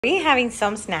We're having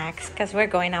some snacks because we're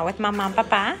going out with Mama and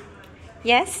Papa.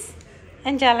 Yes,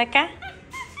 Angelica?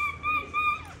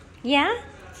 Yeah?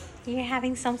 You're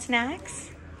having some snacks?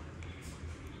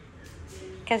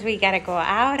 Because we got to go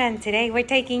out, and today we're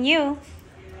taking you.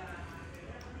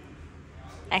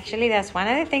 Actually, that's one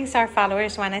of the things our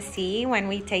followers want to see when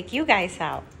we take you guys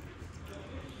out.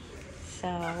 So,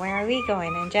 where are we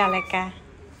going, Angelica?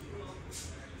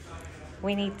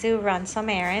 We need to run some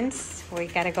errands. We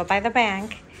got to go by the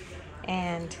bank.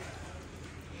 And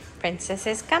Princess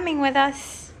is coming with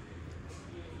us.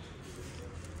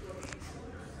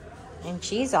 And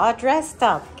she's all dressed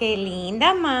up. ¡Qué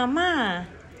linda, mamá!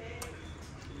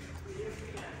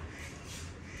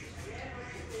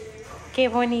 ¡Qué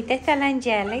bonita está la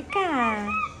Angelica!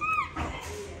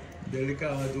 Angelica,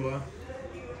 ¿dónde tú vas?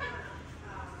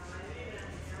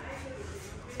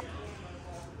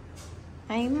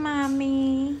 Ay,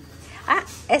 mami. Ah,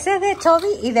 ese es de Toby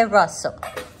y de Russell.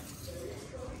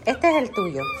 Este es el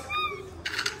tuyo.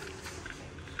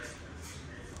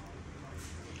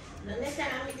 ¿Dónde está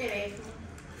mi teléfono?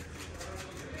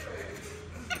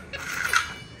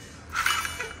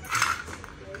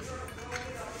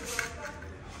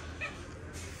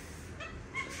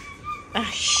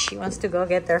 She wants to go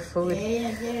get their food.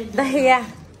 Yeah.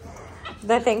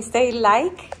 The things they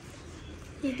like,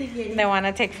 ¿Y tú quieres? they want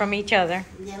to take from each other.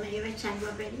 Ya me iba a echar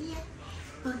guapería.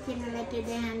 ¿Por qué no la estoy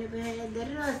dejando coger el de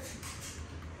rosa?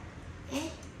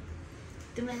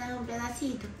 ¿Tú me das un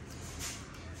pedacito?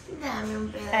 Dame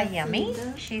un pedacito. That yummy.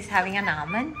 She's having an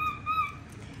almond.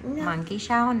 No, Monkey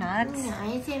shell nuts.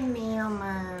 no, ese es mío,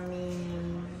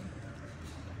 mami.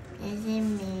 Ese es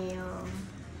mío.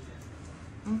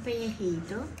 Un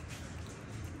pellejito.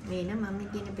 Mira, mami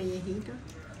tiene pellejito.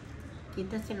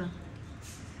 Quítaselo.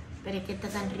 Pero es que está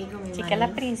tan rico mi Así maíz. que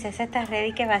la princesa está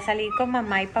ready, que va a salir con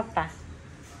mamá y papá.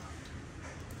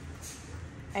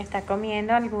 Está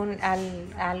comiendo algo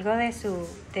de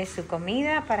su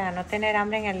comida para no tener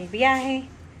hambre en el viaje.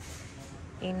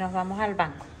 Y nos vamos al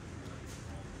banco.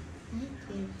 Ay,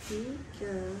 qué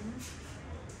rico.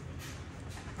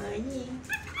 Oye.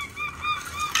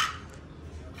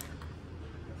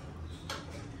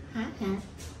 Ajá.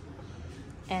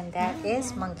 And that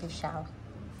is monkey shell.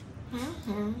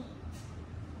 Ajá.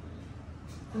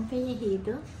 Un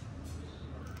pellejito.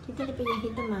 Quítale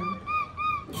pellejito, mami.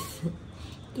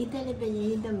 Quítale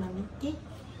pellejito, mami. ¿Qué?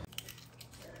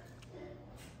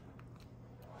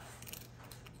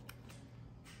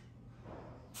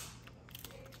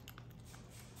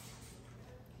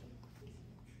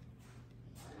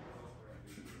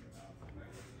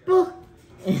 ¡Puh!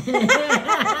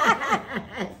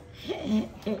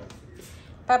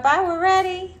 Papa, we're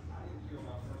ready.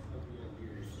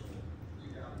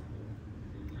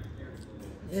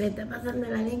 Le está pasando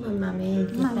la lengua, mami,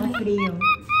 que está frío.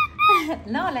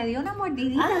 No, le dio una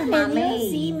mordidita al Le dio, mami.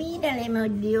 sí, mira,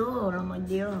 lo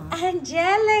mordió.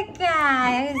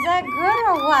 Angelica, is that good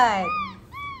or what?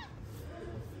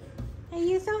 Are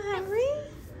you so hungry?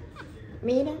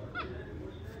 Mira.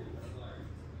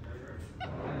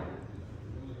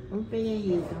 Un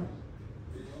pellejito.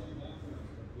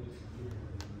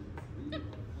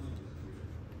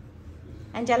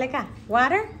 Angelica,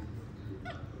 water?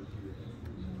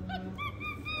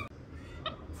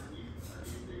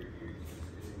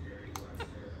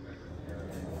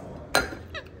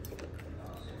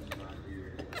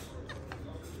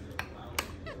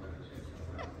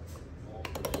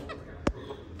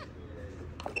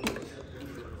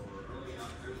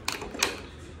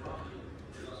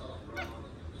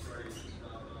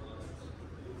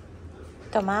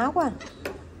 Toma agua.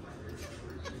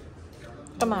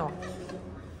 Toma agua.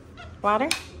 Water?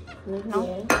 No.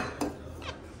 Bien.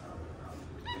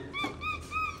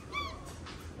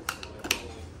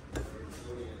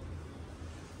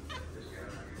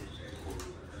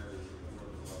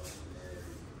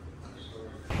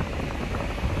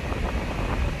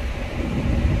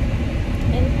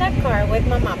 In the car with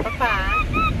Mama, Papa.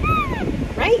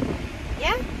 Right?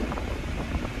 Yeah?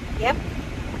 Yep.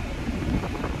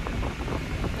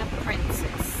 The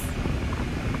princess.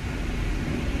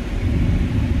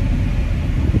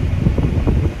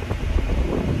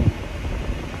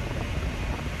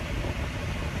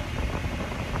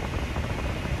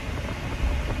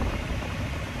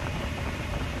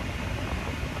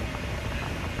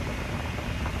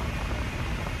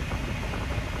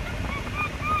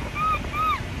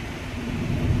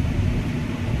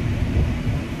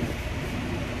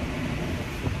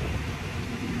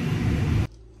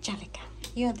 Angelica,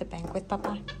 you at the bank with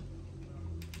Papa.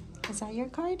 Is that your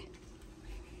card?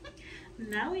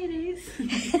 Now it is.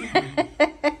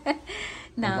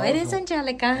 No, it is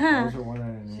Angelica, huh? Those are one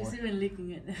and more. She's even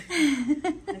licking it.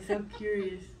 I'm so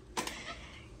curious.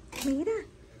 Mira.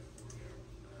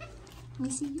 Let me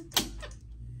see you.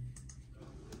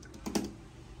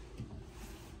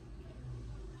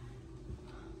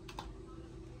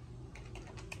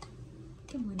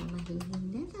 Qué mona más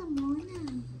linda esa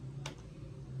mona.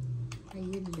 Are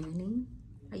you learning?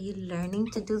 Are you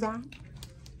learning to do that?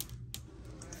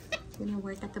 You gonna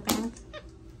work at the bank?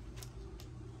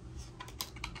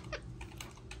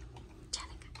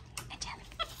 Angelica.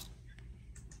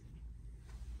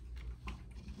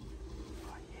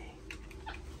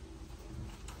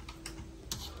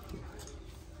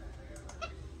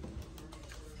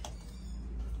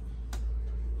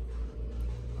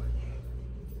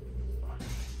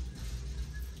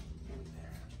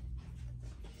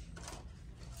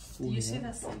 Do you see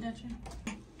the signature?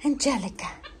 Angelica,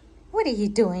 what are you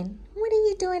doing? What are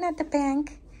you doing at the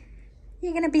bank?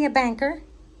 You're gonna be a banker?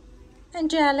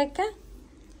 Angelica?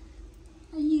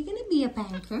 Are you gonna be a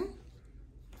banker?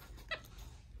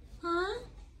 Huh?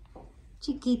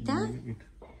 Chiquita?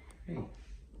 Hey.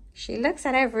 She looks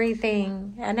at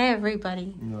everything and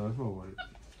everybody. No, that's not work.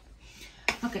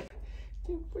 Okay.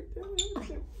 ¿Qué fue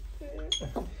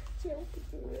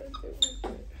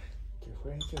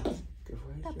eso? ¿Qué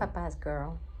fue That eso? papa's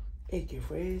girl. ¿Qué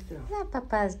fue eso? That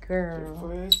papa's ¿Qué girl.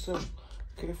 fue eso?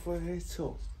 ¿Qué fue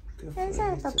eso? ¿Qué fue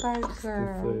Esa eso? papa's ¿Qué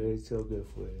girl. fue eso? ¿Qué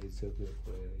fue eso? ¿Qué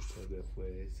fue eso? ¿Qué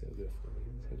fue eso? ¿Qué fue eso?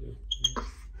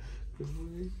 ¿Qué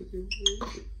fue eso? ¿Qué fue eso?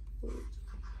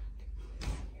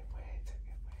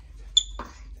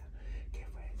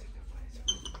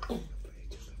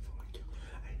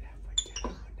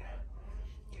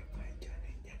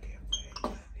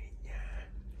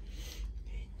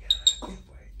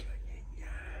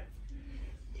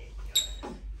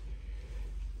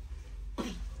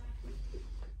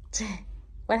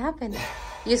 What happened?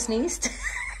 You sneezed?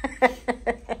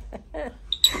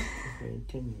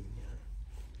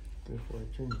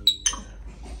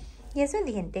 ¿Y ese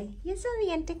diente? ¿Y ese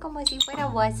diente como si fuera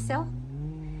hueso?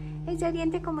 ¿Ese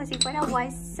diente como si fuera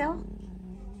hueso?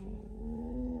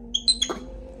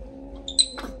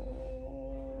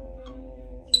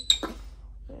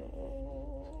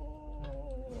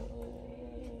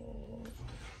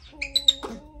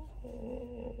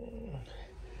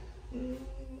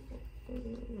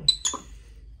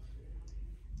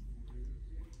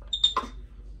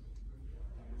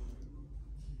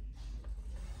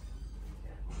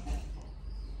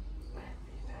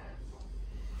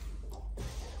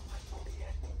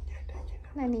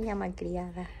 Una niña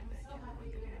malcriada.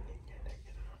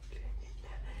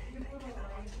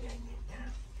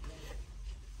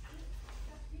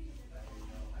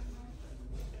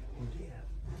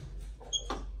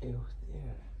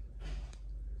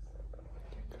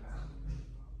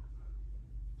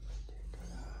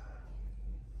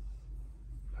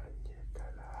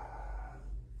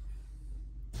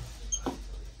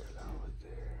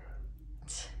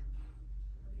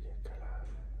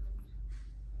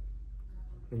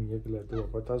 Tu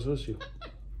papá está sucio.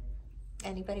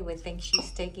 Anybody would think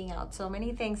she's taking out so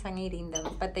many things and eating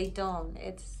them, but they don't.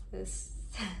 It's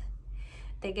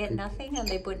they get nothing and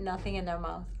they put nothing in their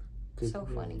mouth. So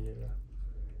funny.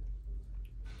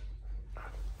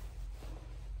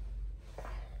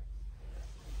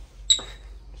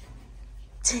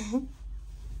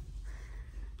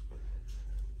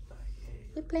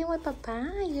 You're playing with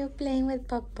Papa. You're playing with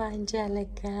Papa,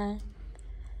 Angelica.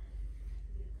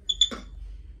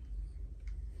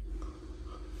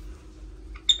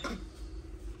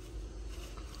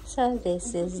 So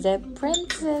this is the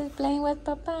princess playing with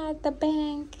Papa at the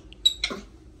bank.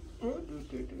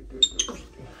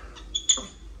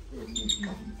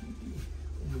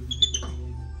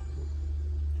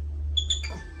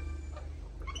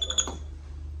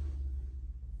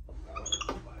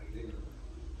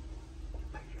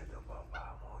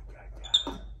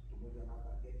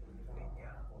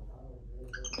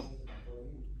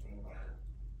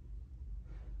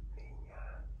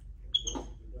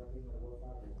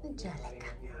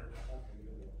 Angelica.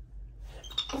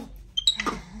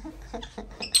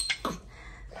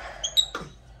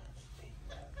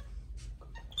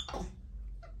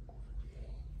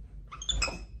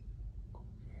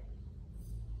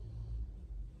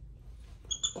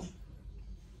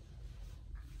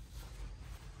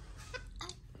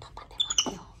 Papá te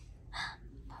mordió.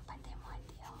 Papá te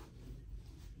mordió.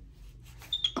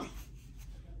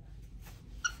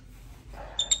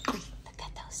 Look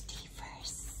at those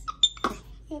teethers.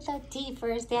 Look at the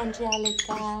teethers, the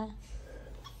Angelica.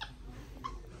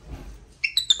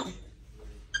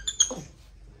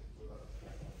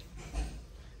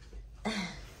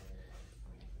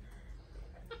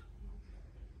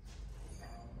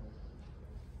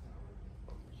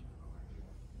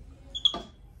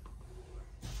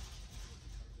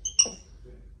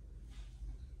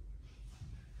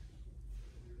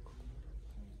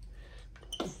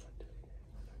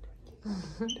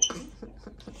 So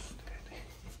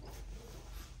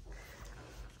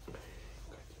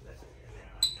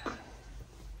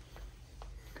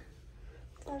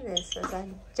this was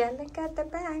Angelika at the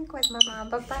bank with Mama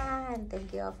and Papa, and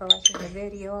thank you all for watching the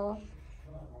video.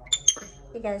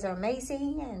 You guys are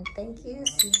amazing, and thank you.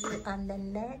 See you on the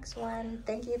next one.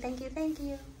 Thank you, thank you, thank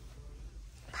you.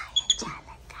 Bye, Angelika.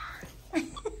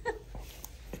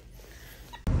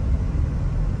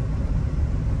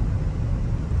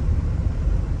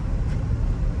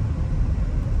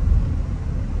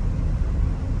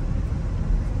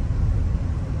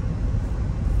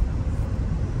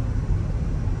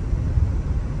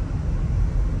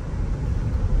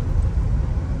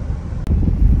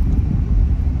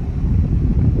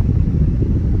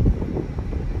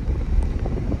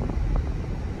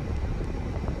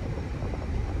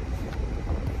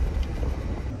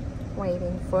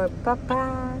 Waiting for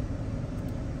Papa.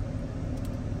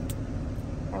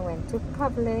 I went to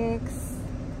Publix.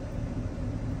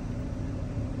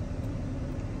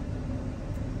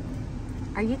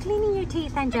 Are you cleaning your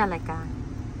teeth, Angelika?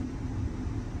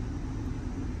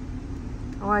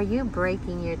 Or are you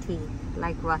breaking your teeth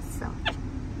like Russell?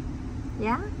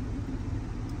 Yeah?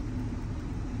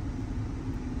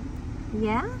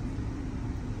 Yeah?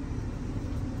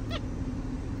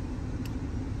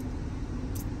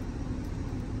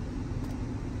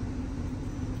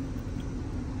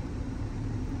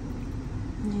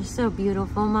 You're so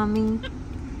beautiful, Mommy.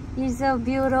 You're so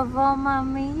beautiful,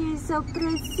 Mommy. You're so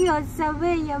preciosa,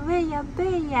 bella, bella,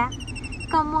 bella.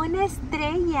 Como una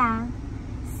estrella.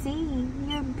 Sí,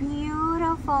 you're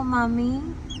beautiful, Mommy.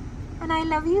 And I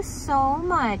love you so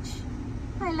much.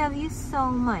 I love you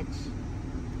so much.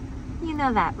 You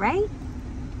know that, right?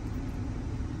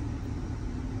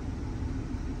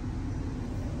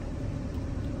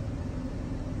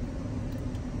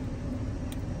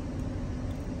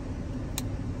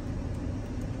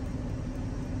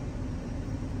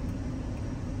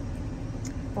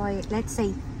 Boy, let's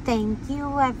say thank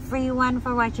you everyone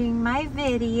for watching my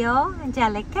video.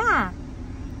 Angelika,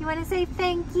 you want to say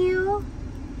thank you?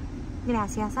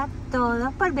 Gracias a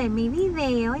todos por ver mi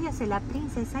video. Yo soy la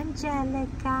princesa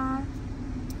Angelika,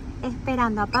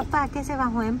 esperando a papá que se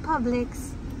bajó en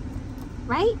Publix.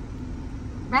 Right?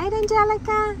 Right,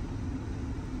 Angelika?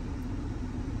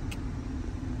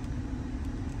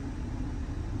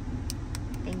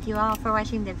 Thank you all for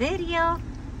watching the video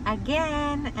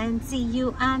again, and see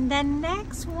you on the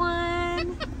next one.